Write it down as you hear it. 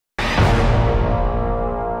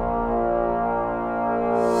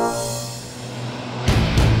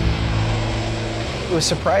was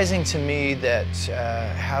surprising to me that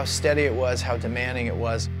how steady it was, how demanding it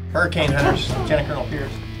was. Hurricane hunters, Lieutenant Colonel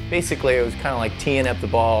Pierce. Basically, it was kind of like teeing up the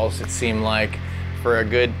balls, it seemed like, for a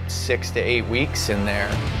good 6 to 8 weeks in there.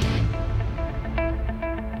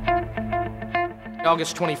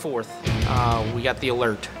 August 24th, we got the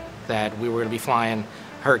alert that we were going to be flying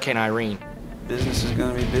Hurricane Irene. Business is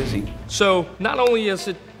going to be busy. So not only is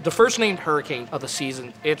it the first named hurricane of the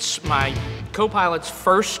season, it's my co-pilot's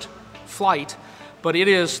first flight, but it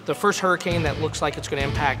is the first hurricane that looks like it's going to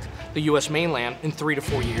impact the U.S. mainland in 3 to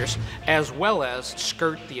 4 years, as well as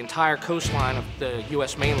skirt the entire coastline of the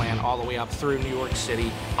U.S. mainland all the way up through New York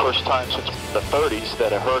City. First time since the 30s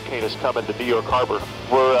that a hurricane has come into New York Harbor.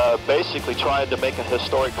 We're basically trying to make a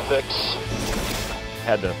historic fix.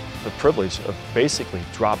 Had the privilege of basically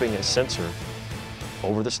dropping a sensor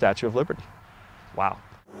over the Statue of Liberty. Wow.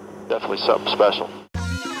 Definitely something special.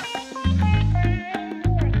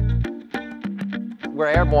 We're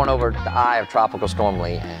airborne over the eye of Tropical Storm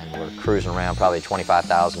Lee, and we're cruising around probably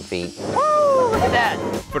 25,000 feet. Woo! Look at that!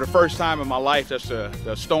 For the first time in my life, that's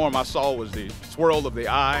the storm I saw was the swirl of the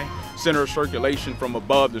eye, center of circulation from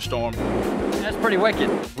above the storm. That's pretty wicked.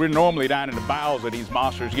 We're normally down in the bowels of these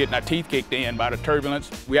monsters getting our teeth kicked in by the turbulence.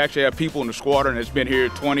 We actually have people in the squadron that's been here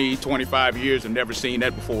 20, 25 years and never seen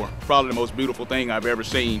that before. Probably the most beautiful thing I've ever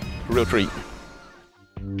seen. A real treat.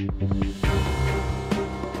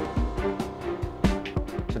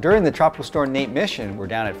 During the Tropical Storm Nate mission, we're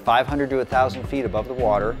down at 500 to 1,000 feet above the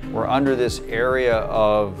water. We're under this area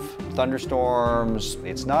of thunderstorms.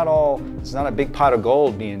 It's not a big pot of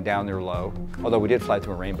gold being down there low, although we did fly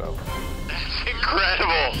through a rainbow. That's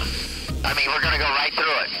incredible. I mean, we're gonna go right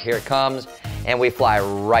through it. Here it comes, and we fly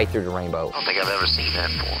right through the rainbow. I don't think I've ever seen that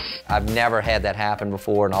before. I've never had that happen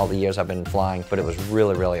before in all the years I've been flying, but it was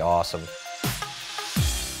really, really awesome.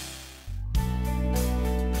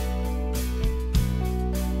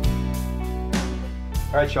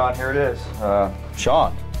 All right, Shawn, here it is.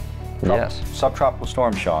 Shawn. Yes. Subtropical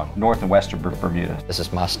storm, Shawn, north and west of Bermuda. This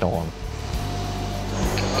is my storm.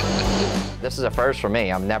 This is a first for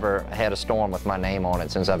me. I've never had a storm with my name on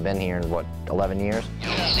it since I've been here in, what, 11 years? You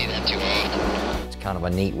don't see that too often. It's kind of a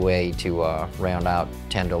neat way to round out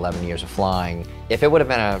 10 to 11 years of flying. If it would have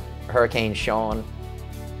been a Hurricane Shawn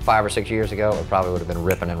 5 or 6 years ago, it probably would have been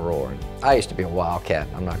ripping and roaring. I used to be a wildcat,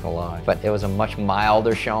 I'm not gonna lie. But it was a much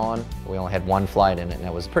milder Shawn. We only had one flight in it, and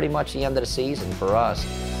it was pretty much the end of the season for us.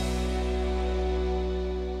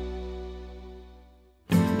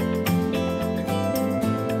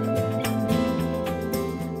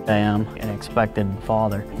 I am an expected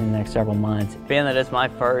father in the next several months. Being that it's my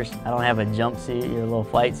first, I don't have a jumpsuit or a little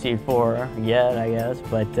flight suit for her yet, I guess,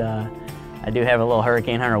 but I do have a little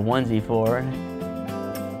Hurricane Hunter onesie for her.